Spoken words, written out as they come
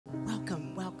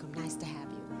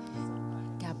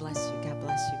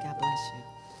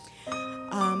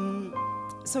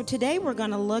So today we're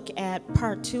going to look at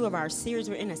part 2 of our series.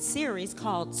 We're in a series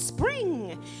called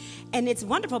Spring. And it's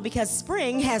wonderful because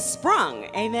spring has sprung.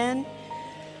 Amen.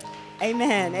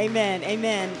 Amen. Amen.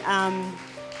 Amen.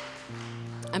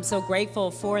 I'm so grateful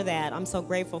for that. I'm so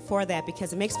grateful for that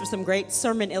because it makes for some great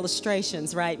sermon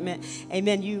illustrations, right?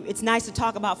 Amen. It's nice to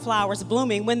talk about flowers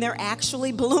blooming when they're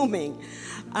actually blooming.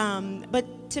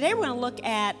 But today we're going to look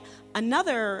at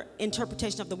another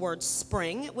interpretation of the word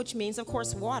spring, which means, of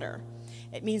course, water.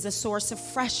 It means a source of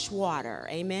fresh water,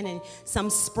 amen. And some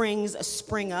springs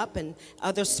spring up and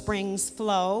other springs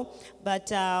flow.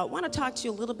 But I want to talk to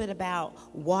you a little bit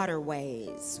about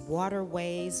waterways.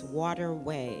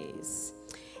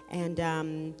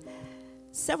 And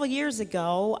several years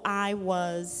ago, I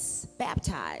was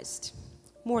baptized,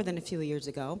 more than a few years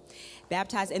ago,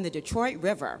 baptized in the Detroit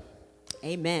River,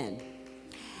 amen.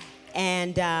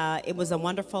 And it was a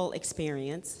wonderful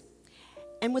experience.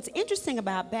 And what's interesting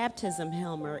about baptism,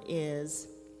 Helmer, is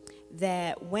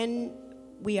that when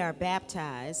we are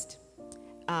baptized,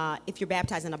 if you're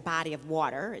baptized in a body of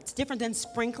water, it's different than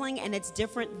sprinkling and it's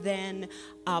different than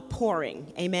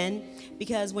pouring, amen?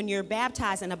 Because when you're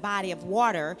baptized in a body of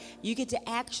water, you get to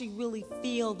actually really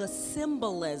feel the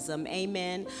symbolism,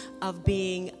 amen, of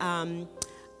being,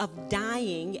 of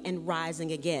dying and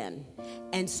rising again.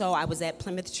 And so I was at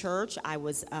Plymouth Church. It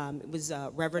was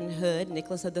Reverend Hood,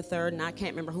 Nicholas Hood III, and I can't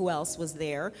remember who else was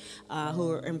there who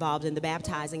were involved in the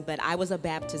baptizing, but I was a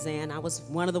baptizan. I was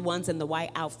one of the ones in the white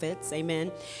outfits,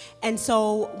 amen. And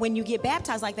so when you get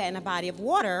baptized like that in a body of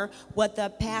water, what the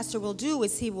pastor will do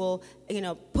is he will,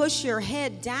 push your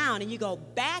head down and you go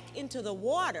back into the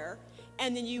water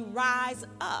and then you rise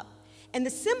up. And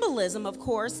the symbolism, of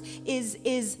course,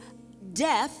 is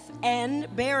death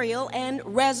and burial and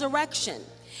resurrection.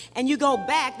 And you go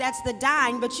back, that's the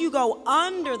dying, but you go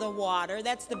under the water,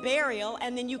 that's the burial,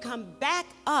 and then you come back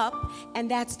up, and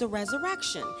that's the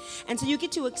resurrection. And so you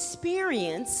get to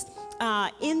experience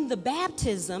in the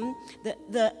baptism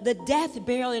the death,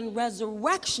 burial, and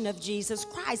resurrection of Jesus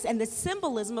Christ. And the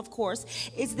symbolism, of course,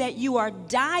 is that you are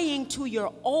dying to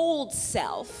your old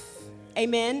self,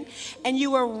 amen, and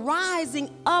you are rising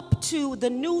up to the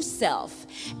new self,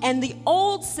 and the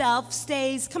old self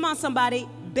stays, come on somebody,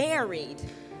 buried,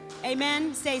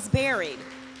 amen, stays buried.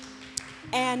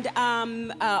 And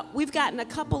we've gotten a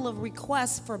couple of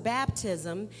requests for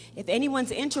baptism. If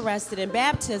anyone's interested in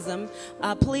baptism,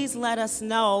 please let us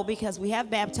know, because we have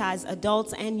baptized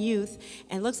adults and youth,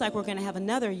 and it looks like we're going to have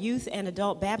another youth and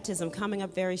adult baptism coming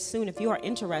up very soon. If you are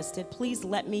interested, please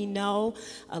let me know,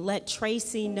 let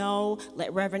Tracy know,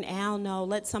 let Reverend Al know,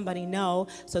 let somebody know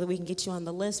so that we can get you on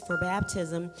the list for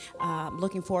baptism. I'm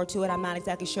looking forward to it. I'm not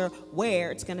exactly sure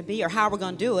where it's going to be or how we're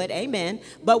going to do it, amen,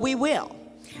 but we will.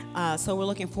 So we're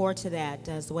looking forward to that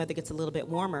as the weather gets a little bit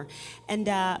warmer. And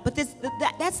but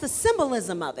that's the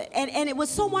symbolism of it. And it was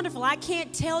so wonderful. I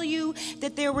can't tell you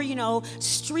that there were,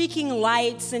 streaking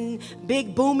lights and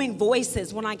big booming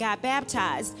voices when I got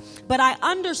baptized. But I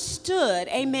understood,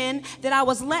 amen, that I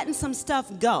was letting some stuff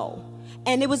go.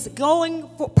 And it was going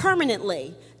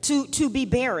permanently to be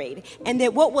buried. And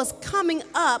that what was coming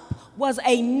up was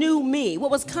a new me. What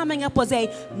was coming up was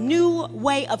a new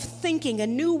way of thinking, a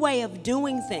new way of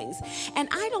doing things. And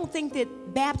I don't think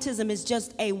that baptism is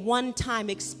just a one-time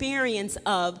experience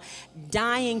of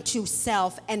dying to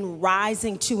self and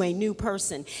rising to a new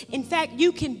person. In fact,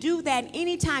 you can do that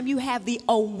anytime you have the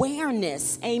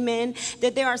awareness, amen,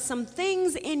 that there are some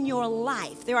things in your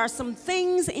life, there are some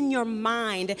things in your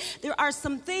mind, there are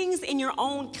some things in your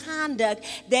own conduct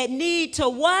that need to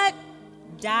what?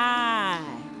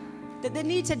 Die. They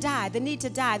need to die.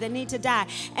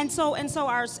 And so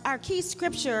our key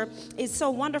scripture is so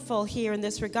wonderful here in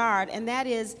this regard, and that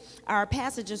is our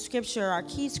passage of scripture. Our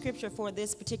key scripture for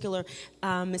this particular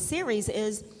series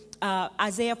is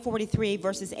Isaiah 43,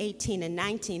 verses 18 and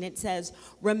 19. It says,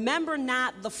 "Remember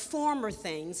not the former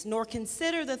things, nor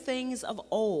consider the things of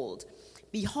old.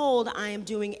 Behold, I am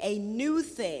doing a new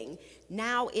thing.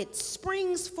 Now it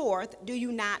springs forth. Do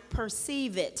you not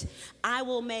perceive it? I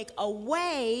will make a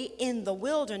way in the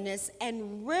wilderness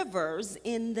and rivers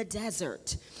in the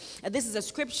desert." This is a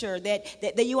scripture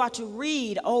that you ought to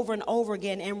read over and over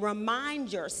again and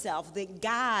remind yourself that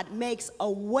God makes a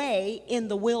way in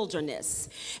the wilderness.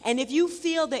 And if you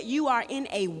feel that you are in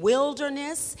a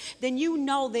wilderness, then you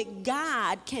know that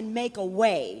God can make a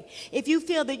way. If you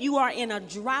feel that you are in a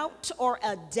drought or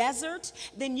a desert,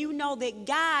 then you know that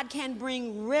God can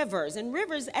bring rivers. And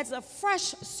rivers as a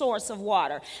fresh source of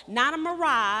water, not a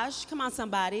mirage. Come on,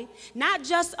 somebody. Not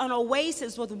just an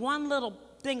oasis with one little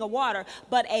thing of water,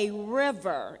 but a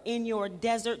river in your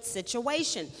desert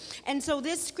situation. And so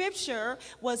this scripture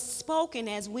was spoken,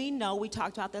 as we know, we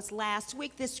talked about this last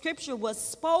week, this scripture was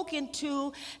spoken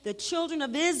to the children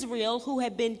of Israel who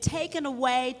had been taken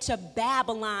away to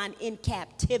Babylon in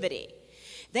captivity.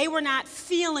 They were not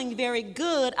feeling very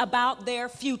good about their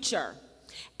future.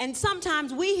 And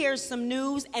sometimes we hear some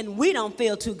news and we don't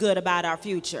feel too good about our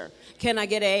future. Can I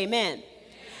get an amen?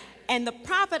 And the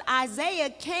prophet Isaiah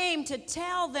came to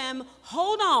tell them,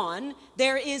 hold on,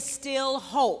 there is still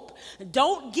hope.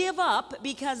 Don't give up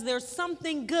because there's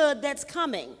something good that's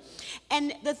coming.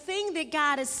 And the thing that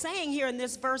God is saying here in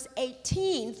this verse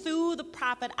 18 through the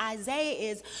prophet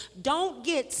Isaiah is, don't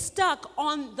get stuck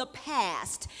on the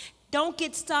past. Don't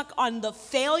get stuck on the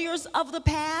failures of the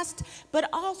past, but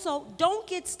also don't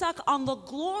get stuck on the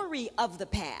glory of the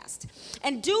past.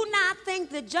 And do not think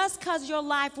that just because your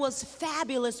life was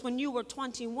fabulous when you were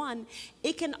 21,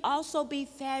 it can also be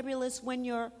fabulous when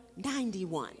you're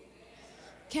 91.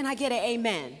 Can I get an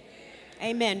amen?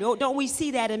 Amen. Don't we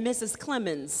see that in Mrs.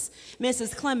 Clemens?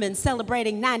 Mrs. Clemens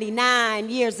celebrating 99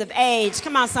 years of age.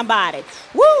 Come on, somebody.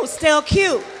 Woo, still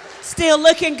cute, still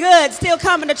looking good, still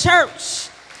coming to church.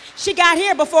 She got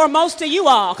here before most of you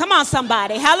all. Come on,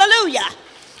 somebody. Hallelujah.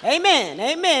 Amen.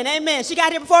 Amen. Amen. She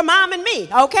got here before mom and me.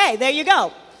 Okay, there you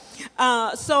go.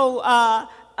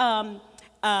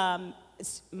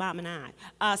 It's mom and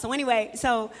I. So anyway,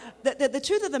 so the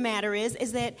truth of the matter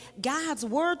is that God's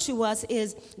word to us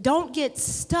is don't get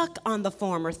stuck on the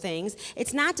former things.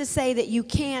 It's not to say that you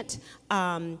can't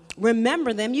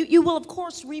remember them. You will, of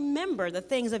course, remember the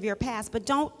things of your past, but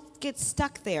don't get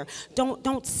stuck there.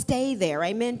 Don't stay there.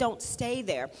 Amen. Don't stay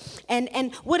there.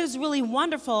 And what is really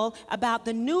wonderful about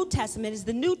the New Testament is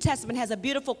the New Testament has a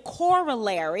beautiful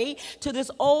corollary to this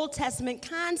Old Testament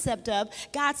concept of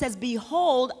God says,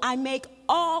 behold, I make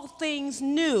all things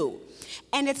new.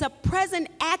 And it's a present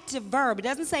active verb. It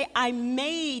doesn't say I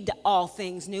made all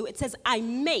things new. It says I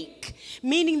make,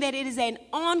 meaning that it is an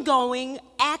ongoing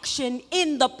action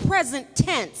in the present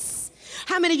tense.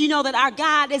 How many of you know that our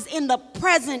God is in the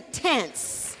present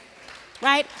tense,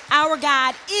 right? Our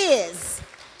God is.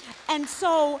 And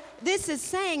so this is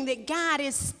saying that God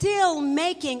is still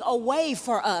making a way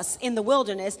for us in the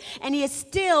wilderness, and he is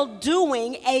still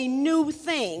doing a new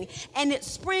thing. And it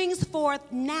springs forth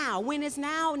now. When is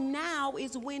now? Now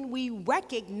is when we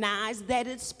recognize that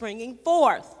it's springing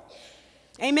forth.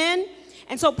 Amen?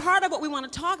 And so part of what we want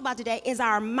to talk about today is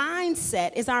our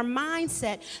mindset,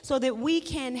 so that we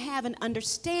can have an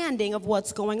understanding of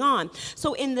what's going on.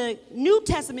 So in the New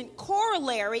Testament,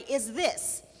 corollary is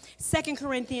this. 2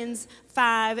 Corinthians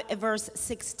 5 verse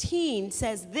 16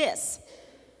 says this.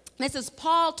 This is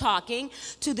Paul talking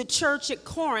to the church at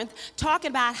Corinth,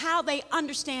 talking about how they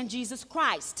understand Jesus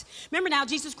Christ. Remember now,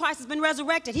 Jesus Christ has been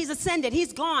resurrected. He's ascended.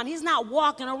 He's gone. He's not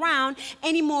walking around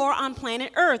anymore on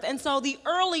planet Earth. And so the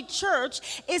early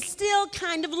church is still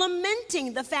kind of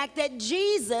lamenting the fact that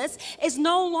Jesus is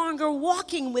no longer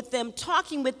walking with them,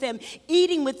 talking with them,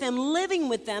 eating with them, living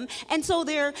with them. And so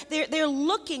they're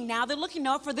looking now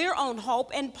for their own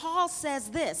hope. And Paul says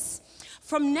this.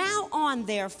 From now on,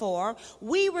 therefore,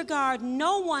 we regard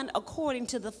no one according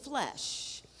to the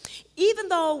flesh. Even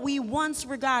though we once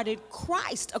regarded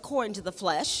Christ according to the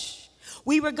flesh,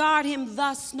 we regard him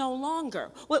thus no longer.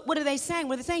 What are they saying?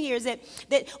 What they're saying here is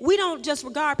that we don't just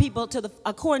regard people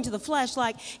according to the flesh,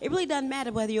 like it really doesn't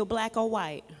matter whether you're black or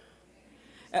white.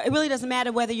 It really doesn't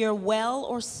matter whether you're well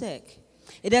or sick.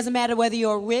 It doesn't matter whether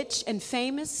you're rich and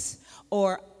famous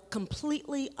or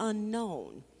completely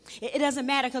unknown. It doesn't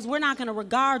matter because we're not going to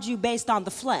regard you based on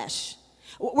the flesh.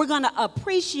 We're going to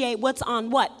appreciate what's on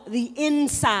what? The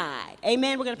inside.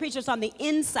 Amen? We're going to appreciate what's on the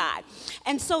inside.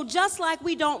 And so just like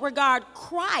we don't regard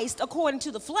Christ according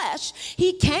to the flesh,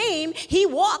 he came, he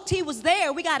walked, he was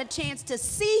there. We got a chance to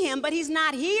see him, but he's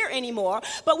not here anymore.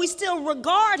 But we still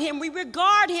regard him. We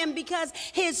regard him because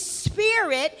his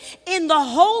spirit in the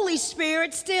Holy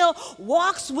Spirit still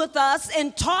walks with us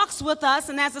and talks with us.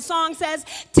 And as the song says,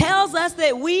 tells us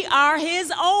that we are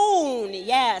his own.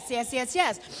 Yes, yes, yes,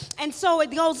 yes. And so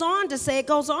it goes on to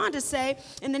say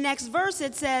in the next verse,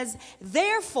 it says,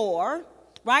 therefore,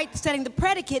 right, setting the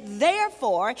predicate,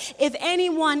 therefore, if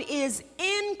anyone is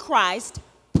in Christ,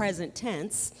 present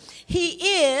tense,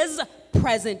 he is,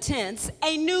 present tense,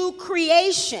 a new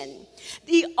creation.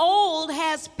 The old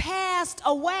has passed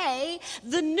away,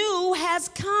 the new has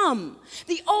come.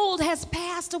 The old has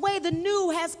passed away, the new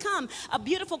has come. A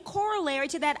beautiful corollary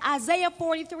to that Isaiah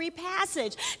 43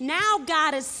 passage. Now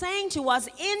God is saying to us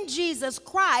in Jesus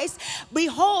Christ,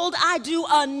 behold, I do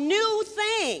a new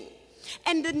thing.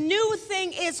 And the new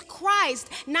thing is Christ,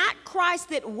 not Christ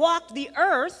that walked the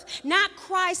earth, not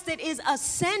Christ that is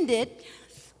ascended,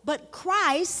 but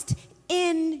Christ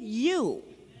in you.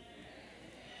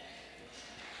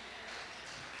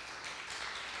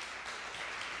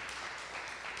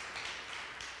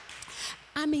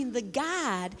 I mean, the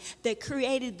God that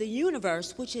created the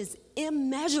universe, which is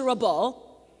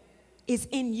immeasurable, is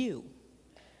in you.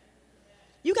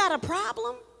 You got a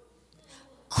problem?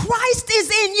 Christ is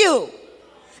in you.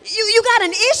 You got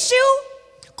an issue?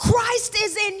 Christ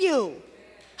is in you.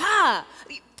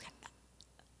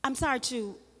 I'm sorry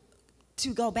to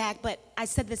go back, but I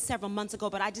said this several months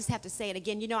ago, but I just have to say it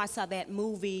again. You know, I saw that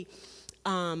movie,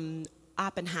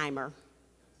 Oppenheimer.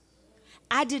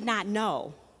 I did not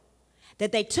know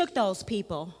that they took those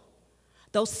people,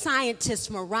 those scientists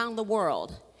from around the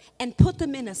world, and put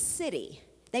them in a city.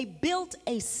 They built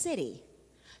a city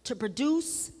to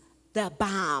produce the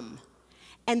bomb.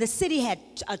 And the city had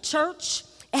a church,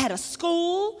 it had a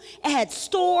school, it had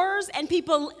stores, and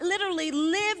people literally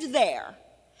lived there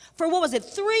for,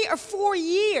 3 or 4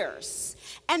 years.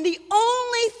 And the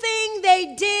only thing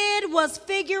they did was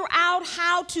figure out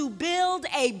how to build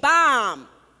a bomb.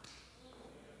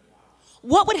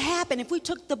 What would happen if we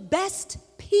took the best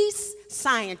peace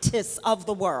scientists of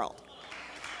the world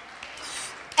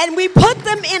and we put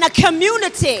them in a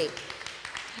community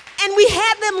and we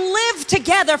had them live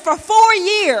together for 4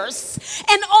 years,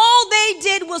 and all they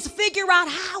did was figure out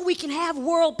how we can have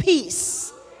world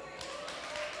peace?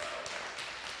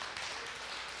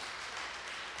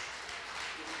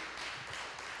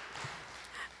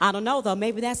 I don't know, though.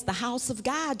 Maybe that's the house of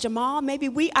God, Jamal. Maybe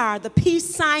we are the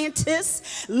peace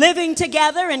scientists living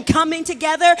together and coming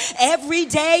together every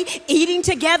day, eating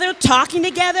together, talking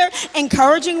together,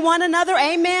 encouraging one another.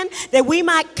 Amen. That we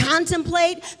might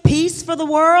contemplate peace for the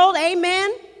world.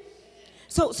 Amen.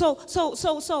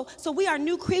 So we are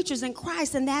new creatures in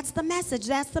Christ, and that's the message.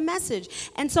 That's the message.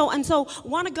 And so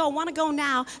want to go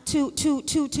now to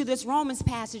this Romans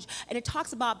passage, and it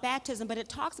talks about baptism, but it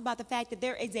talks about the fact that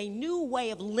there is a new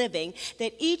way of living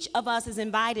that each of us is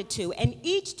invited to, and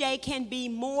each day can be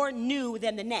more new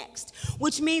than the next,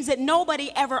 which means that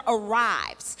nobody ever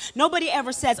arrives. Nobody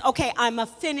ever says, okay, I'm a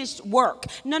finished work.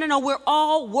 No, we're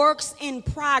all works in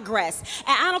progress.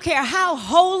 And I don't care how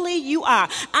holy you are.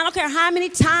 I don't care how many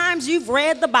times you've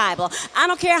read the Bible. I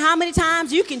don't care how many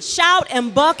times you can shout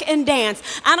and buck and dance.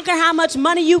 I don't care how much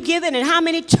money you give it and how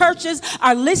many churches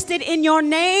are listed in your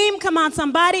name. Come on,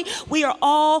 somebody. We are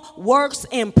all works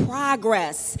in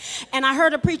progress. And I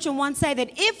heard a preacher once say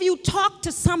that if you talk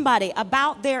to somebody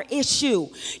about their issue,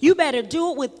 you better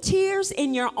do it with tears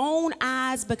in your own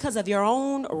eyes because of your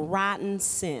own rotten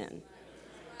sin.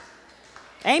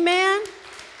 Amen.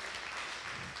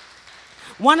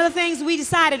 One of the things we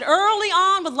decided early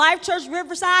on with LifeChurch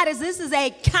Riverside is this is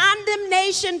a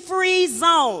condemnation-free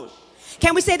zone.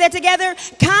 Can we say that together?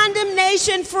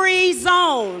 Condemnation-free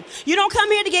zone. You don't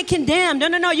come here to get condemned.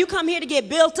 No. You come here to get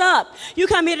built up. You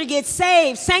come here to get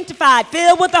saved, sanctified,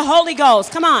 filled with the Holy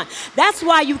Ghost. Come on. That's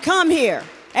why you come here.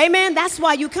 Amen. That's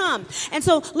why you come. And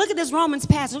so look at this Romans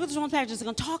passage. Look at this Romans passage. It's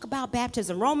going to talk about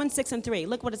baptism. Romans 6:3.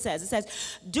 Look what it says. It says,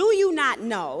 do you not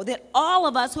know that all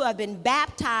of us who have been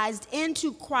baptized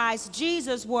into Christ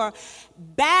Jesus were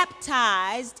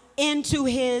baptized into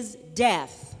his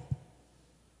death?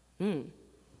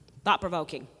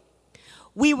 Thought-provoking.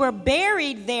 We were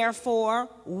buried, therefore,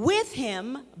 with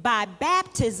him by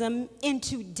baptism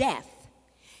into death,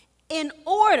 in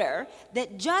order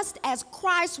that just as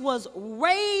Christ was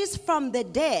raised from the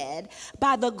dead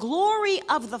by the glory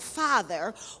of the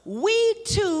Father, we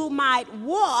too might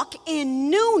walk in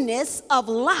newness of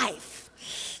life.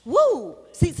 Woo!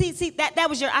 See, that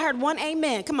was your, I heard one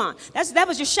amen. Come on. That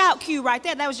was your shout cue right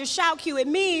there. That was your shout cue. It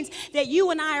means that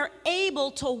you and I are able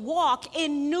to walk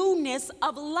in newness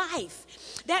of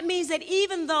life. That means that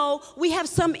even though we have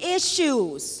some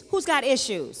issues, who's got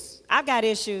issues? I've got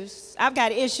issues. I've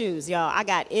got issues, y'all. I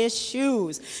got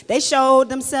issues. They showed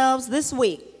themselves this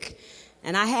week,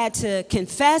 and I had to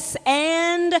confess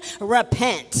and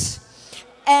repent.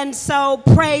 And so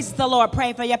praise the Lord.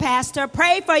 Pray for your pastor.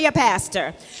 Pray for your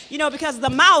pastor. You know, because the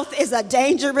mouth is a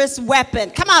dangerous weapon.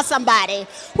 Come on, somebody.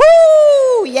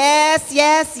 Woo!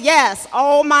 Yes.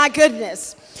 Oh, my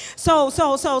goodness. So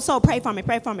pray for me.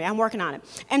 Pray for me. I'm working on it.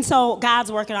 And so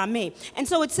God's working on me. And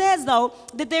so it says, though,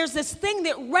 that there's this thing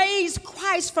that raised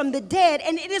Christ from the dead,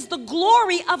 and it is the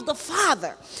glory of the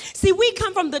Father. See, we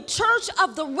come from the church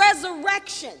of the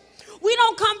resurrection. We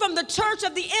don't come from the church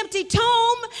of the empty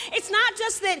tomb. It's not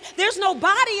just that there's no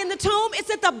body in the tomb. It's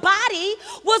that the body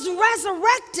was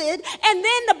resurrected, and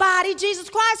then the body, Jesus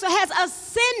Christ, has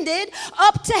ascended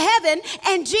up to heaven,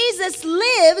 and Jesus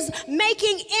lives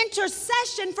making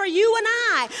intercession for you and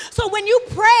I. So when you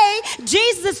pray,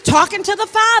 Jesus is talking to the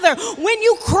Father. When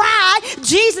you cry,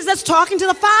 Jesus is talking to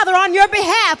the Father on your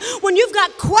behalf. When you've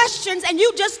got questions and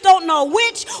you just don't know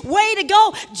which way to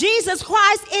go, Jesus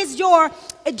Christ is your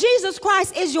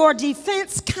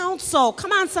defense counsel.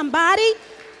 Come on, somebody.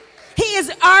 He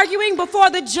is arguing before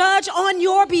the judge on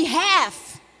your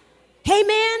behalf.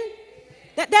 Amen.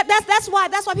 That's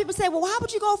why people say, well, how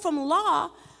would you go from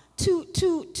law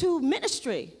to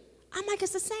ministry? I'm like,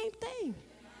 it's the same thing.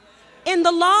 In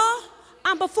the law,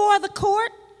 I'm before the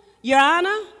court. Your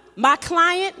Honor, my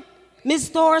client, Ms.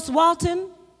 Doris Walton,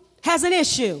 has an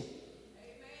issue.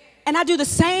 And I do the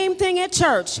same thing at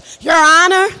church. Your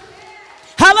Honor,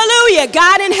 hallelujah,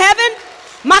 God in heaven,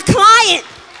 my client,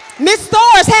 Miss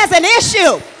Doris, has an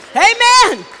issue.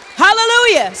 Amen.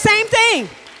 Hallelujah. Same thing.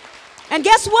 And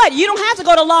guess what? You don't have to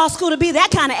go to law school to be that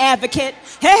kind of advocate.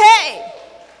 Hey.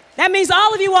 That means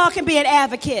all of you all can be an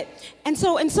advocate. And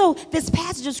so this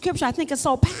passage of scripture I think is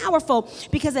so powerful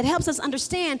because it helps us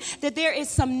understand that there is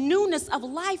some newness of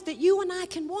life that you and I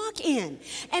can walk in.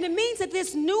 And it means that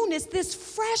this newness, this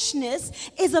freshness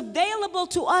is available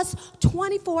to us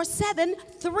 24/7,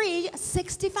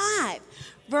 365.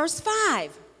 Verse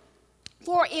 5.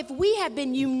 For if we have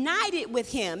been united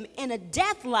with him in a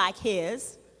death like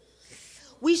his,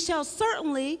 we shall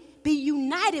certainly be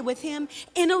united with him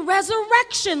in a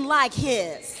resurrection like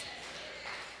his.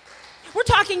 We're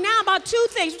talking now about two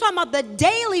things. We're talking about the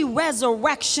daily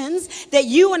resurrections that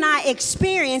you and I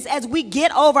experience as we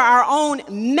get over our own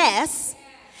mess.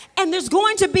 And there's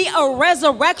going to be a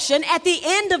resurrection at the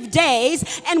end of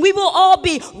days, and we will all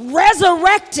be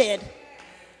resurrected.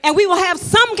 And we will have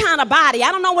some kind of body.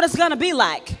 I don't know what it's going to be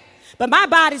like, but my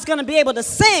body's going to be able to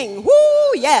sing.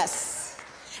 Woo, yes.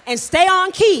 And stay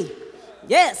on key.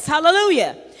 Yes,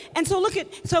 hallelujah. And so look at,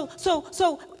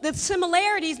 so the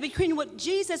similarities between what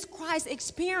Jesus Christ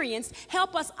experienced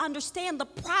help us understand the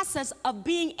process of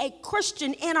being a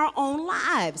Christian in our own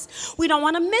lives. We don't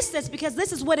want to miss this because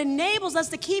this is what enables us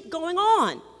to keep going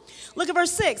on. Look at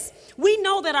verse 6. We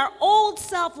know that our old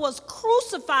self was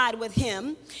crucified with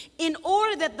him in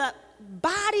order that the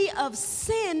body of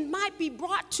sin might be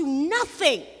brought to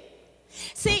nothing.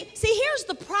 See, here's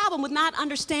the problem with not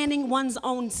understanding one's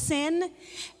own sin.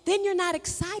 Then you're not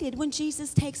excited when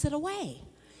Jesus takes it away.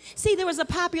 See, there was a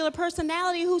popular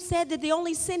personality who said that the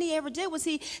only sin he ever did was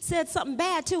he said something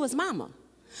bad to his mama.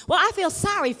 Well, I feel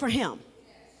sorry for him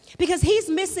because he's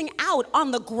missing out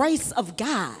on the grace of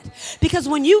God. Because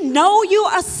when you know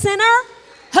you're a sinner,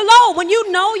 hello, when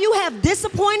you know you have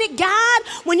disappointed God,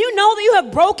 when you know that you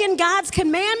have broken God's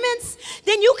commandments,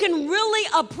 then you can really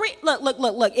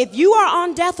look, if you are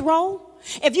on death row,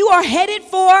 if you are headed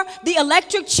for the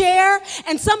electric chair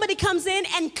and somebody comes in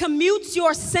and commutes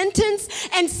your sentence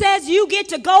and says you get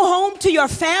to go home to your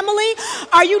family,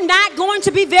 are you not going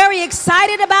to be very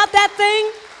excited about that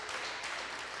thing?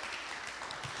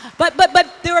 But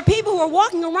there are people who are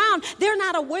walking around, they're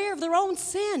not aware of their own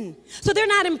sin. So they're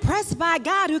not impressed by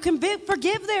God who can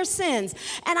forgive their sins.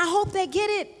 And I hope they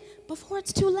get it before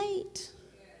it's too late.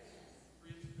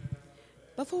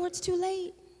 Before it's too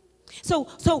late.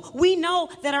 So we know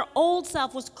that our old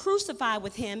self was crucified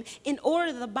with him in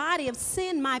order that the body of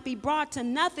sin might be brought to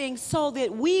nothing so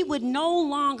that we would no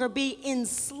longer be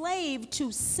enslaved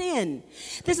to sin.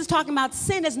 This is talking about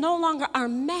sin is no longer our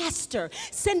master.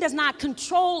 Sin does not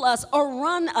control us or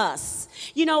run us.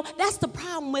 You know, that's the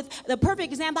problem with the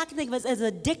perfect example I can think of is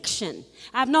addiction.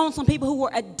 I've known some people who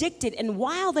were addicted, and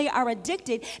while they are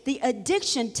addicted, the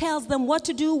addiction tells them what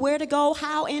to do, where to go,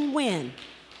 how, and when.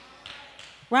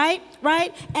 Right?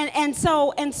 And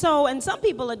some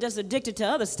people are just addicted to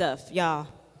other stuff, y'all.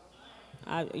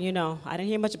 I didn't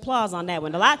hear much applause on that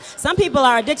one. Some people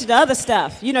are addicted to other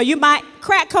stuff. You know,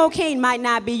 crack cocaine might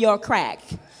not be your crack.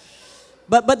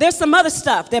 But there's some other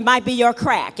stuff that might be your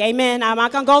crack. Amen. I'm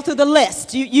not going to go through the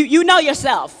list. You know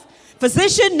yourself.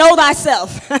 Physician, know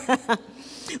thyself.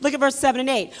 Look at verse 7 and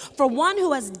 8. For one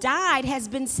who has died has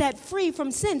been set free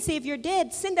from sin. See, if you're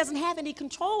dead, sin doesn't have any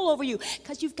control over you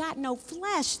because you've got no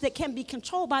flesh that can be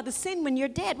controlled by the sin when you're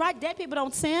dead, right? Dead people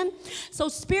don't sin. So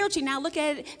spiritually, now look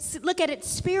at it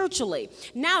spiritually.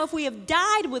 Now, if we have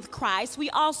died with Christ, we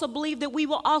also believe that we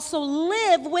will also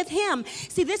live with him.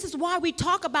 See, this is why we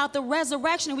talk about the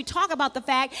resurrection. We talk about the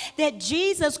fact that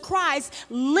Jesus Christ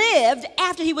lived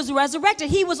after he was resurrected.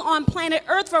 He was on planet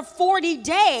Earth for 40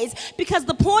 days because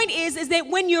the point is that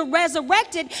when you're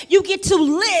resurrected, you get to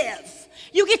live.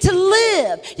 You get to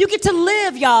live. You get to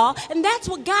live, y'all. And that's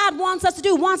what God wants us to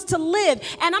do, wants to live.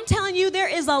 And I'm telling you, there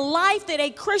is a life that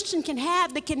a Christian can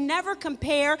have that can never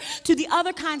compare to the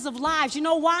other kinds of lives. You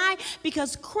know why?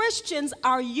 Because Christians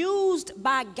are used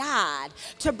by God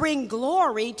to bring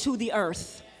glory to the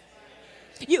earth.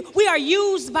 We are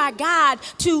used by God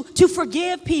to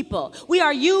forgive people. We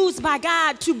are used by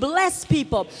God to bless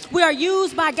people. We are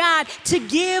used by God to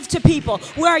give to people.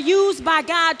 We are used by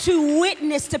God to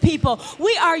witness to people.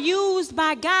 We are used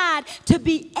by God to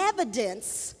be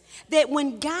evidence that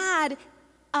when God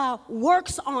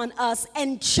works on us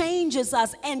and changes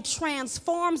us and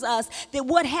transforms us, that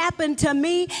what happened to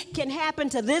me can happen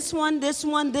to this one, this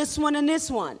one, this one, and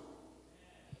this one.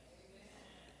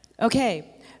 Okay.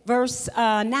 Verse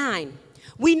 9,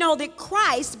 we know that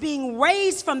Christ, being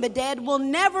raised from the dead, will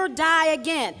never die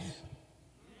again.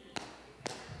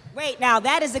 Wait, now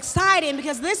that is exciting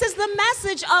because this is the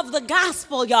message of the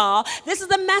gospel, y'all. This is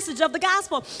the message of the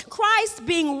gospel. Christ,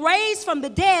 being raised from the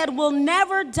dead, will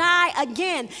never die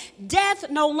again.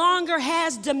 Death no longer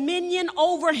has dominion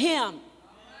over him.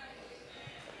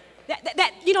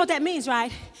 You know what that means,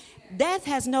 right? Death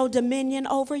has no dominion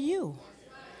over you.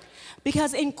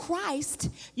 Because in Christ,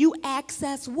 you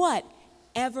access what?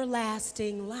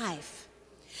 Everlasting life.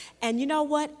 And you know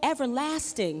what?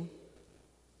 Everlasting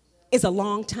is a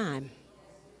long time.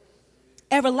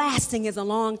 Everlasting is a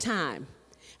long time.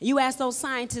 You ask those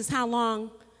scientists how long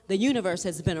the universe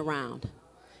has been around.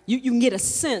 You can get a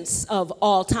sense of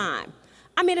all time.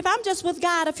 I mean, if I'm just with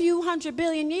God a few 100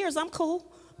 billion years, I'm cool.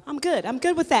 I'm good. I'm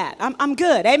good with that. I'm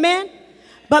good. Amen?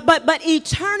 But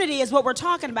eternity is what we're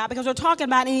talking about because we're talking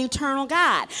about an eternal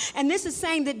God. And this is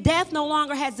saying that death no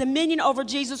longer has dominion over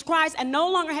Jesus Christ and no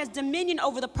longer has dominion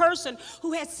over the person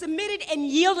who has submitted and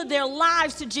yielded their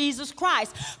lives to Jesus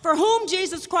Christ, for whom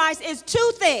Jesus Christ is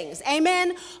two things,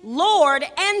 amen, Lord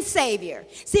and Savior.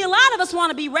 See, a lot of us want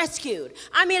to be rescued.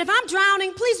 I mean, if I'm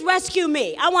drowning, please rescue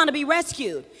me. I want to be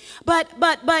rescued. But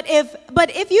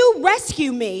if you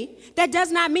rescue me, that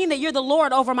does not mean that you're the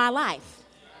Lord over my life.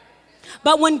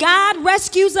 But when God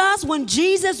rescues us, when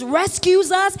Jesus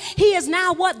rescues us, he is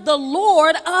now what? The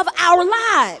Lord of our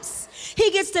lives.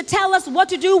 He gets to tell us what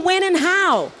to do, when, and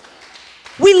how.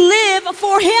 We live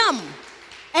for him.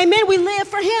 Amen. We live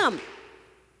for him.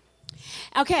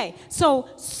 Okay,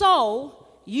 so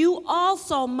you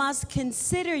also must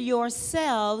consider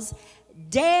yourselves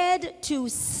dead to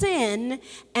sin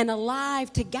and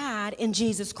alive to God in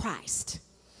Jesus Christ.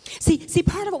 See,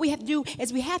 part of what we have to do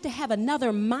is we have to have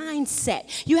another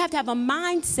mindset. You have to have a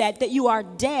mindset that you are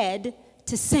dead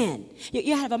to sin.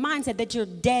 You have a mindset that you're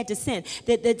dead to sin,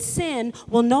 that sin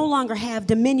will no longer have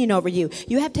dominion over you.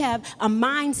 You have to have a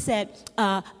mindset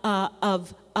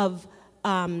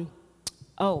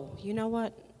oh, you know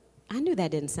what? I knew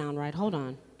that didn't sound right. Hold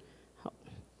on.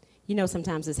 You know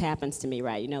sometimes this happens to me,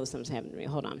 right? You know sometimes happens to me.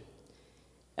 Hold on.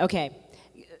 Okay.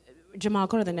 Jamal,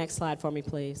 go to the next slide for me,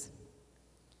 please.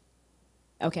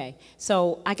 Okay,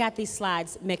 so I got these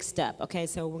slides mixed up, okay?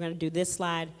 So we're going to do this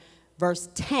slide, verse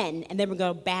 10, and then we're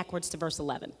going to go backwards to verse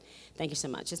 11. Thank you so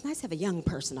much. It's nice to have a young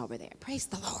person over there. Praise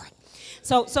the Lord.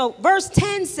 So verse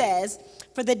 10 says,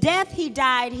 for the death he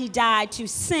died to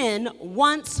sin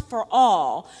once for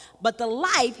all, but the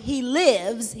life he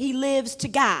lives to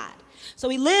God. So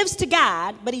he lives to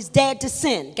God, but he's dead to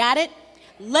sin. Got it?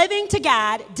 Living to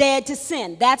God, dead to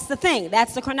sin. That's the thing.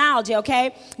 That's the chronology,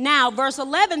 okay? Now, verse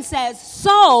 11 says,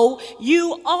 so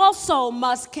you also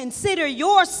must consider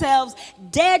yourselves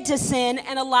dead to sin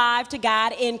and alive to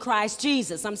God in Christ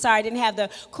Jesus. I'm sorry, I didn't have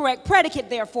the correct predicate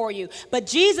there for you. But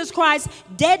Jesus Christ,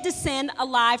 dead to sin,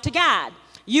 alive to God.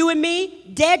 You and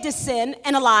me, dead to sin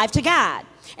and alive to God.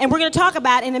 And we're going to talk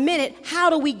about in a minute, how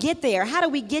do we get there? How do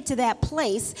we get to that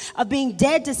place of being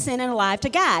dead to sin and alive to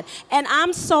God? And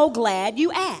I'm so glad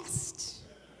you asked.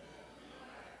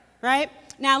 Right?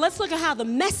 Now, let's look at how the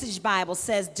Message Bible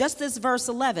says just this verse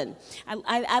 11.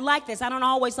 I like this. I don't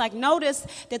always notice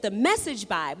that the Message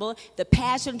Bible, the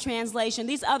Passion Translation,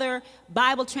 these other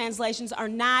Bible translations are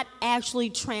not actually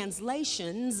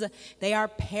translations. They are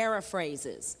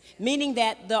paraphrases, meaning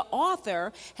that the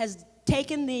author has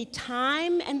taken the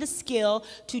time and the skill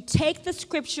to take the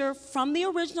scripture from the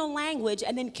original language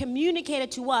and then communicate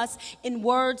it to us in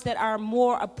words that are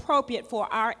more appropriate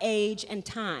for our age and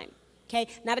time. Okay,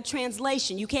 not a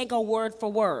translation. You can't go word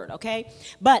for word, okay?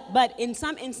 But in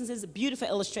some instances, a beautiful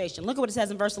illustration. Look at what it says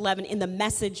in verse 11 in the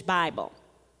Message Bible.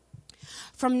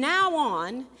 From now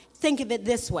on, think of it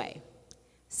this way.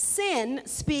 Sin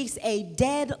speaks a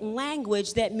dead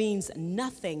language that means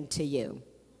nothing to you.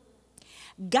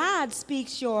 God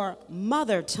speaks your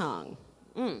mother tongue.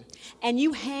 And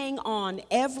you hang on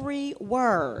every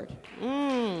word.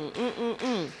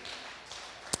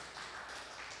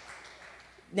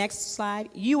 Next slide.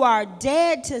 You are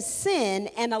dead to sin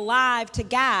and alive to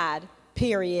God,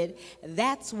 period.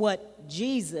 That's what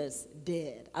Jesus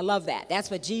did. I love that.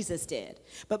 That's what Jesus did.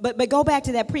 But go back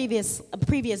to that previous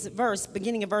verse,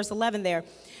 beginning of verse 11 there.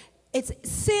 It's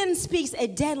sin speaks a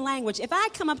dead language. If I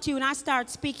come up to you and I start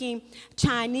speaking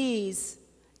Chinese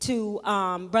to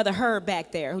Brother Herb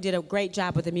back there, who did a great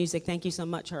job with the music. Thank you so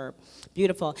much, Herb.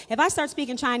 Beautiful. If I start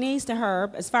speaking Chinese to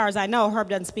Herb, as far as I know, Herb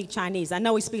doesn't speak Chinese. I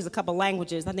know he speaks a couple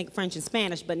languages, I think French and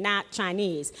Spanish, but not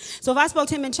Chinese. So if I spoke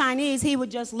to him in Chinese, he would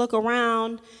just look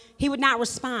around. He would not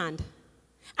respond.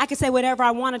 I could say whatever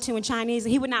I wanted to in Chinese,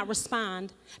 and he would not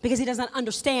respond because he doesn't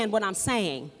understand what I'm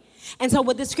saying. And so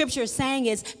what this scripture is saying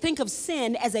is, think of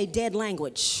sin as a dead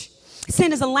language.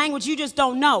 Sin is a language you just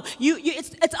don't know.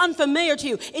 It's unfamiliar to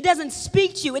you. It doesn't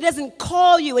speak to you. It doesn't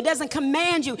call you. It doesn't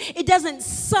command you. It doesn't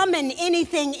summon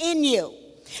anything in you.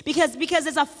 Because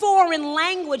it's a foreign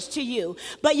language to you.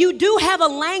 But you do have a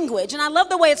language, and I love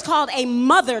the way it's called a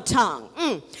mother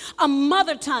tongue. A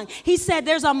mother tongue. He said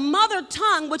there's a mother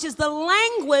tongue, which is the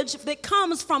language that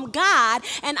comes from God,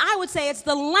 and I would say it's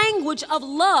the language of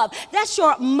love. That's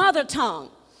your mother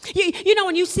tongue. You know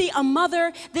when you see a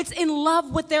mother that's in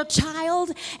love with their child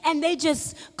and they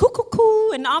just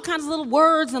coo and all kinds of little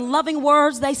words and loving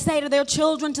words they say to their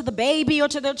children, to the baby or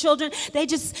to their children, they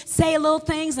just say little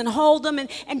things and hold them,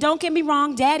 and don't get me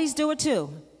wrong, daddies do it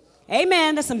too.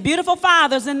 Amen. There's some beautiful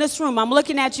fathers in this room. I'm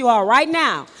looking at you all right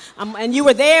now. And you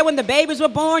were there when the babies were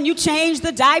born. You changed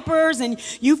the diapers and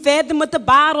you fed them with the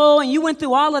bottle and you went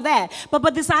through all of that.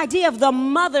 But this idea of the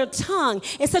mother tongue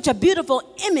is such a beautiful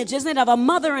image, isn't it, of a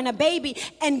mother and a baby.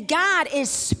 And God is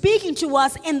speaking to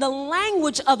us in the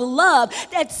language of love.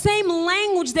 That same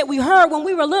language that we heard when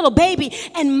we were a little baby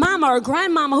and mama or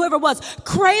grandmama, whoever it was,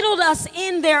 cradled us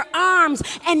in their arms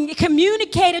and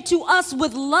communicated to us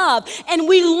with love. And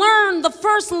we learned the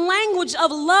first language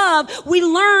of love we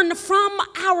learned from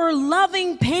our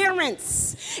loving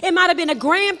parents. It might have been a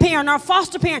grandparent or a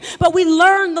foster parent, but we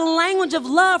learned the language of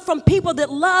love from people that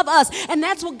love us. And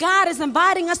that's what God is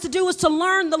inviting us to do, is to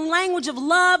learn the language of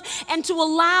love and to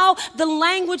allow the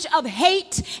language of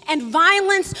hate and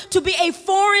violence to be a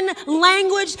foreign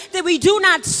language that we do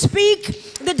not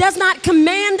speak, that does not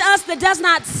command us, that does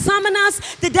not summon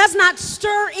us, that does not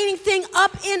stir anything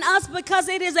up in us, because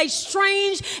it is a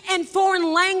strange and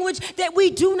foreign language that we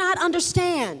do not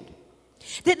understand.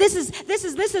 That this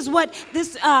is what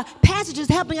this passage is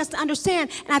helping us to understand,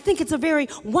 and I think it's a very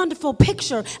wonderful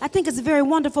picture. I think it's a very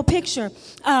wonderful picture.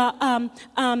 So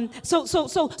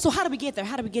how do we get there?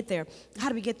 How do we get there? How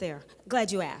do we get there?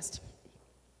 Glad you asked.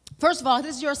 First of all,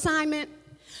 this is your assignment,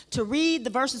 to read the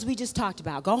verses we just talked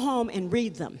about. Go home and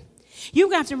read them. You're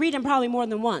going to have to read them probably more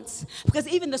than once, because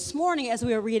even this morning as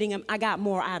we were reading them, I got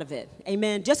more out of it.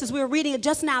 Amen. Just as we were reading it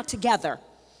just now together.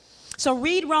 So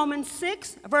read Romans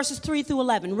 6, verses 3 through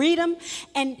 11. Read them.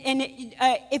 And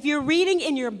if you're reading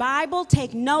in your Bible,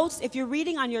 take notes. If you're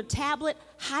reading on your tablet,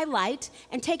 highlight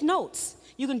and take notes.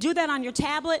 You can do that on your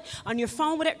tablet, on your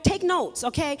phone, whatever. Take notes,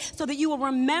 okay, so that you will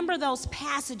remember those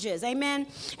passages. Amen.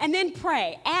 And then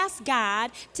pray. Ask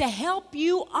God to help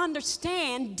you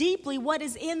understand deeply what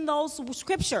is in those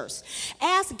scriptures.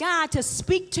 Ask God to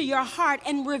speak to your heart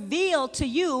and reveal to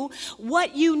you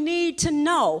what you need to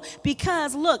know.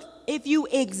 Because, look, if you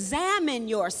examine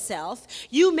yourself,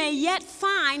 you may yet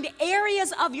find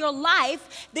areas of your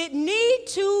life that need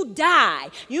to die.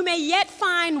 You may yet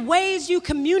find ways you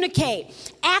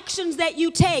communicate, actions that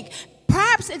you take.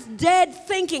 Perhaps it's dead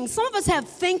thinking. Some of us have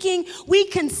thinking. We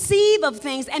conceive of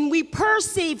things and we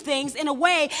perceive things in a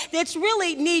way that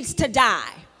really needs to die.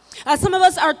 Some of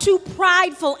us are too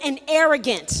prideful and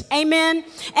arrogant, amen?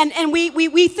 And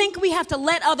we think we have to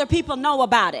let other people know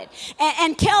about it.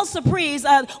 And quelle surprise,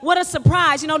 what a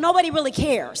surprise, nobody really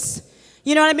cares.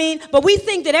 You know what I mean? But we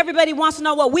think that everybody wants to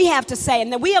know what we have to say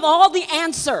and that we have all the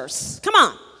answers. Come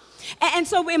on. And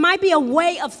so it might be a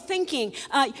way of thinking.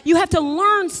 You have to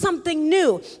learn something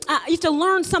new. You have to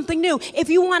learn something new. If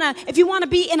you want to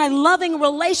be in a loving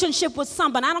relationship with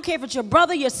someone, I don't care if it's your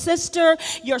brother, your sister,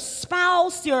 your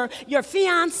spouse, your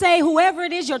fiance, whoever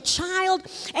it is, your child,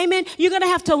 amen, you're going to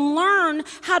have to learn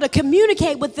how to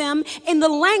communicate with them in the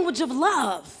language of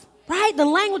love. Right? The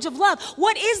language of love.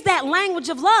 What is that language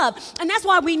of love? And that's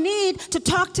why we need to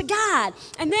talk to God.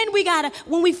 And then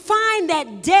when we find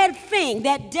that dead thing,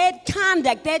 that dead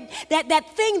conduct,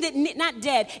 that thing that, not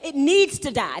dead, it needs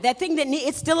to die. That thing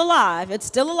it's still alive,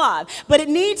 but it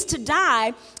needs to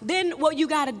die. Then what you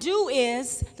got to do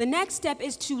is, the next step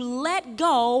is to let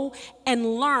go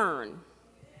and learn.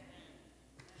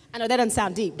 I know that doesn't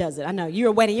sound deep, does it? I know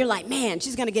you're waiting. You're like, man,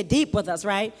 she's going to get deep with us,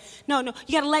 right? No,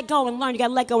 you got to let go and learn. You got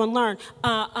to let go and learn.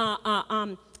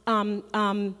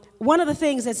 One of the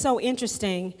things that's so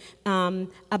interesting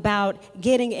about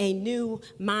getting a new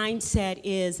mindset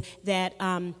is that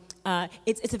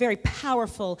it's a very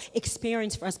powerful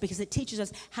experience for us because it teaches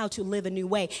us how to live a new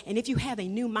way. And if you have a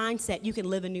new mindset, you can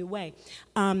live a new way.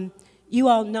 You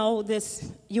all know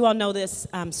this. You all know this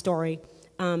story.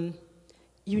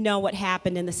 You know what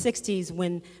happened in the 60s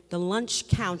when the lunch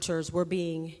counters were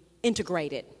being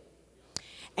integrated.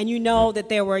 And you know that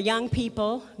there were young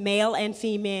people, male and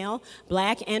female,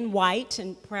 black and white,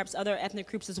 and perhaps other ethnic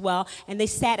groups as well, and they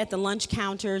sat at the lunch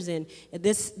counters, and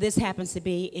this happens to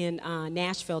be in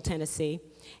Nashville, Tennessee.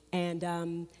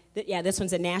 And this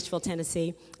one's in Nashville,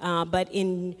 Tennessee. But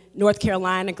in North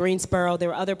Carolina, Greensboro, there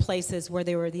were other places where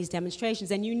there were these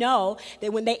demonstrations. And you know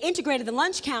that when they integrated the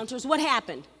lunch counters, what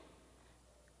happened?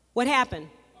 What happened?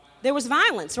 There was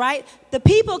violence, right? The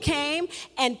people came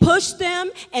and pushed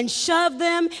them and shoved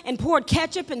them and poured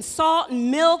ketchup and salt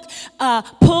and milk,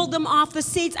 pulled them off the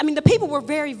seats. I mean, the people were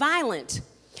very violent.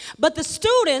 But the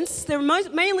students, there were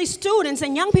mainly students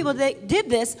and young people that did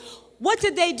this, what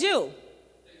did they do?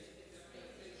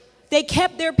 They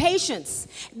kept their patience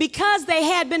because they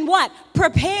had been what?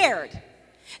 Prepared.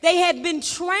 They had been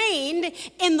trained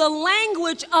in the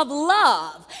language of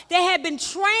love. They had been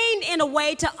trained in a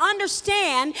way to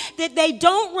understand that they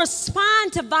don't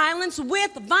respond to violence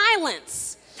with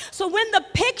violence. So when the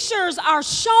pictures are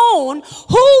shown,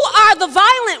 who are the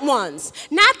violent ones?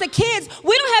 Not the kids.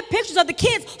 We don't have pictures of the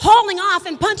kids hauling off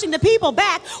and punching the people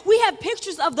back. We have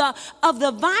pictures of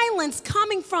the violence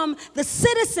coming from the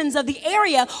citizens of the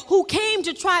area who came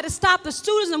to try to stop the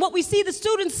students. And what we see, the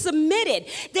students submitted.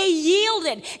 They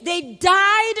yielded. They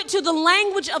died to the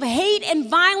language of hate and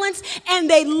violence, and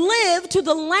they lived to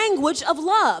the language of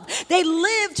love. They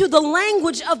lived to the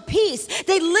language of peace.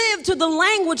 They lived to the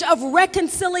language of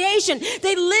reconciliation.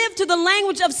 They lived to the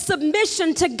language of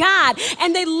submission to God,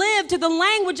 and they lived to the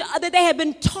language that they had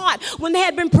been taught when they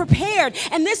had been prepared.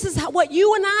 And this is what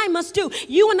you and I must do.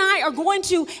 You and I are going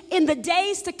to, in the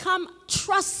days to come,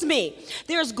 trust me,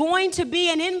 there's going to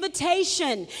be an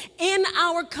invitation in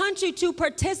our country to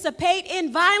participate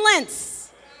in violence.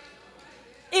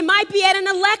 It might be at an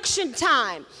election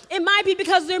time. It might be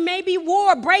because there may be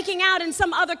war breaking out in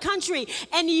some other country.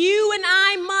 And you and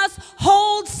I must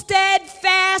hold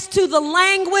steadfast to the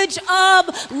language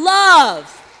of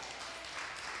love.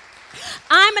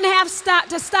 I'm going to have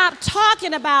to stop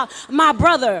talking about my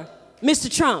brother, Mr.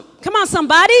 Trump. Come on,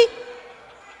 somebody.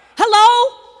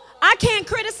 Hello? I can't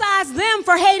criticize them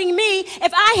for hating me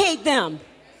if I hate them.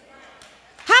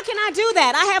 How can I do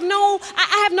that? I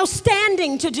have no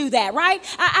standing to do that, right?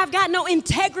 I've got no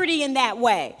integrity in that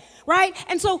way, right?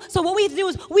 And so what we have to do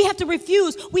is we have to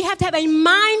refuse. We have to have a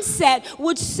mindset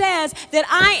which says that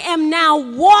I am now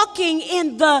walking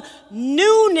in the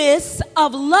newness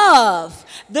of love,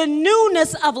 the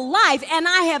newness of life, and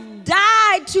I have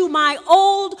died to my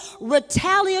old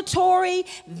retaliatory,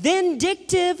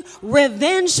 vindictive,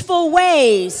 revengeful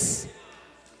ways.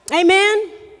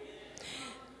 Amen?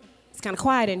 Kind of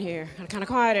quiet in here. Kind of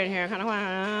quiet in here. Kind of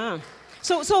quiet.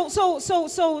 So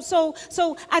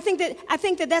I think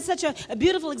that that's such a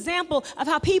beautiful example of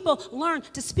how people learn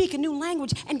to speak a new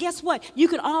language. And guess what? You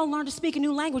can all learn to speak a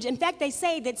new language. In fact, they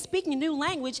say that speaking a new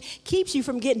language keeps you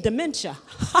from getting dementia.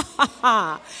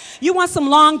 You want some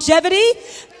longevity?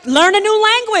 Learn a new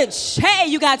language. Hey,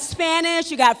 you got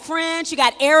Spanish, you got French, you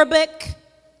got Arabic,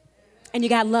 and you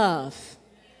got love.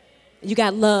 You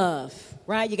got love.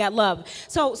 Right? You got love.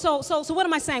 So what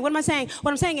am I saying? What am I saying?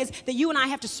 What I'm saying is that you and I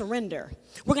have to surrender.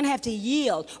 We're going to have to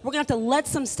yield. We're going to have to let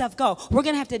some stuff go. We're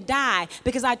going to have to die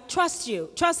because I trust you.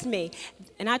 Trust me.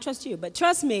 And I trust you. But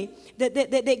trust me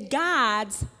that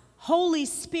God's Holy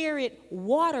Spirit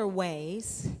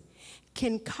waterways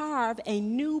can carve a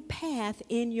new path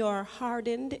in your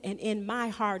hardened and in my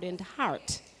hardened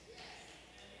heart.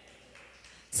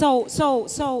 So,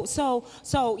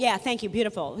 yeah, thank you,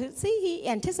 beautiful. See, he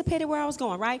anticipated where I was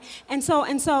going, right? And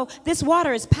so, this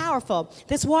water is powerful.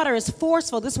 This water is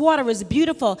forceful. This water is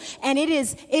beautiful. And it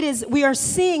is, we are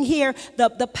seeing here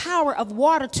the power of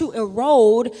water to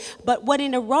erode, but when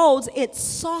it erodes, it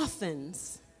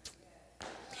softens.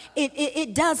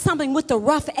 it does something with the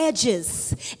rough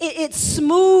edges. It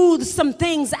smooths some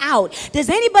things out. Does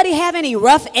anybody have any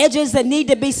rough edges that need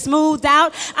to be smoothed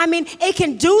out? I mean, it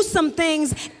can do some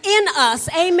things in us.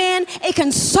 Amen. It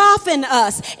can soften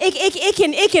us.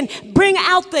 It can bring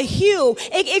out the hue.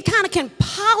 It kind of can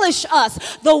polish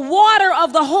us. The water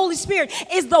of the Holy Spirit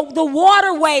is the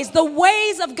waterways, the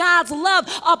ways of God's love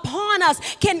upon us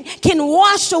can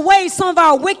wash away some of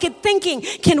our wicked thinking,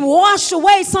 can wash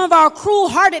away some of our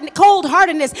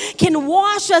cold-heartedness, can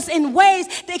wash us in ways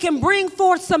that can bring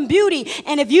forth some beauty.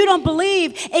 And if you don't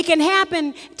believe it can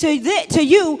happen to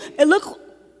you, look,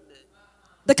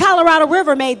 the Colorado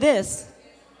River made this.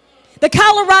 The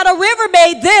Colorado River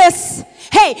made this.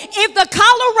 Hey, if the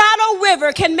Colorado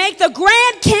River can make the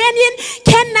Grand Canyon,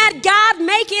 cannot God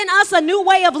make in us a new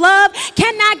way of love?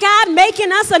 Cannot God make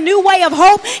in us a new way of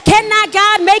hope? Cannot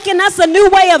God make in us a new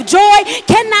way of joy?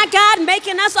 Cannot God make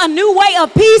in us a new way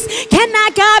of peace?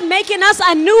 Cannot God make in us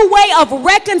a new way of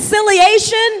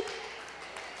reconciliation?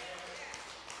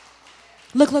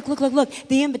 Look.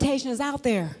 The invitation is out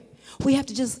there. We have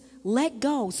to just let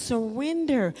go,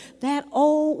 surrender that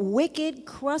old, wicked,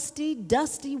 crusty,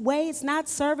 dusty way. It's not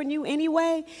serving you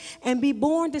anyway, and be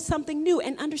born to something new.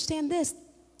 And understand this,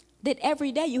 that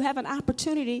every day you have an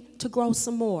opportunity to grow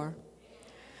some more.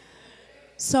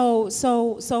 So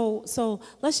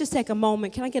let's just take a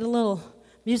moment. Can I get a little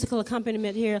musical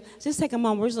accompaniment here? Just take a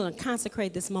moment. We're just going to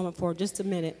consecrate this moment for just a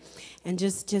minute, and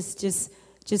just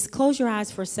close your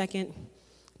eyes for a second.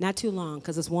 Not too long,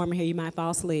 because it's warm in here. You might fall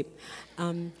asleep.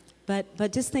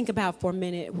 But just think about for a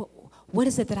minute, what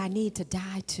is it that I need to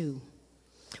die to?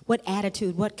 What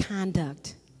attitude, what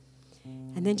conduct?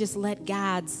 And then just let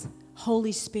God's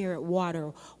Holy Spirit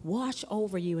water wash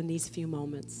over you in these few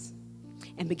moments,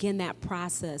 and begin that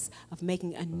process of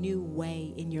making a new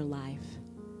way in your life.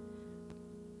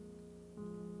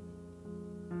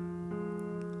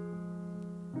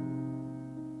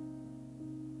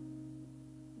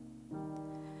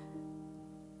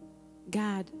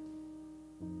 God,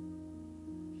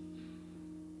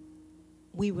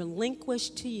 we relinquish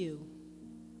to you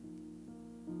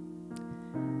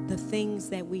the things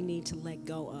that we need to let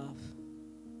go of,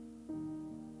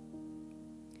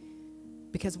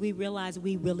 because we realize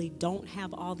we really don't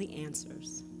have all the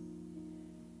answers,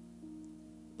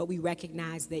 but we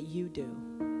recognize that you do.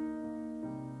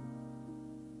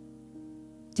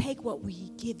 Take what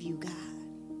we give you, God,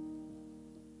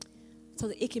 so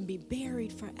that it can be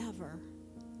buried forever,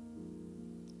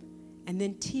 and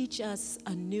then teach us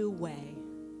a new way,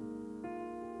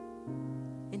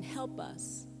 and help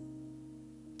us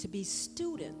to be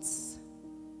students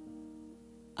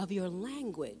of your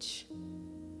language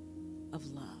of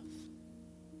love.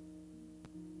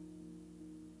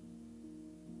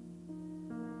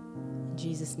 In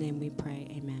Jesus' name we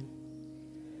pray, amen.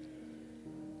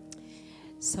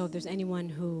 So if there's anyone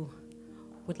who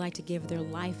would like to give their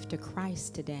life to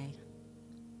Christ today,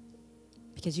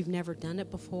 because you've never done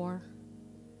it before,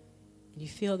 and you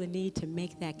feel the need to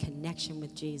make that connection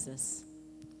with Jesus,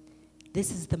 this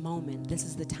is the moment, this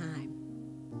is the time.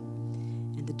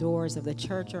 And the doors of the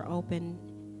church are open,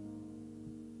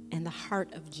 and the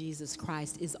heart of Jesus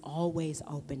Christ is always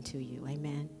open to you,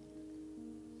 amen.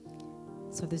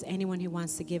 So if there's anyone who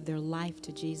wants to give their life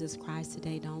to Jesus Christ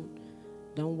today,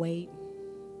 don't wait.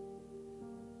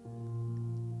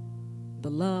 The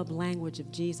love language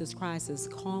of Jesus Christ is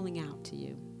calling out to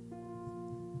you.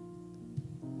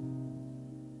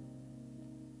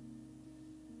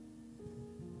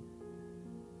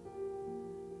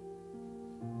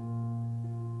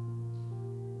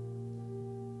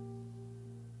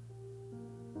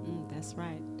 That's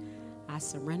right. I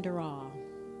surrender all.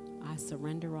 I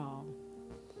surrender all.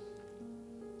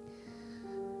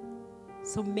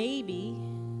 So maybe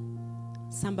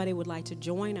somebody would like to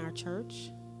join our church.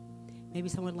 Maybe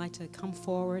someone would like to come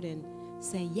forward and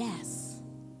say, yes,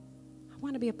 I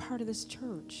want to be a part of this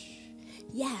church.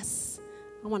 Yes,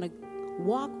 I want to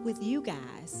walk with you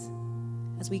guys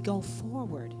as we go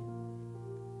forward.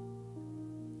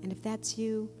 And if that's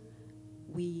you,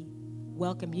 we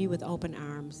welcome you with open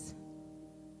arms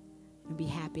and be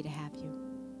happy to have you.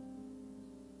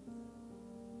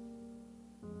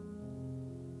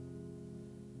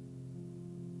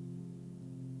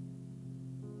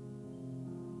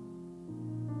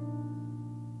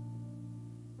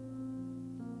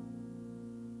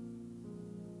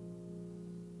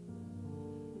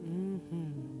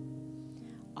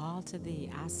 All to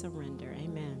thee I surrender.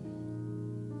 Amen.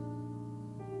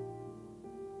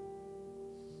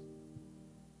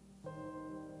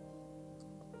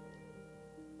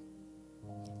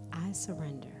 I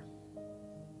surrender.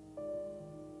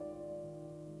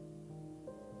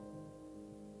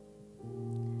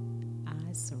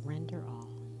 surrender all.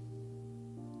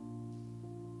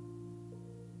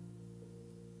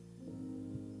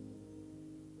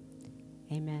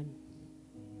 Amen.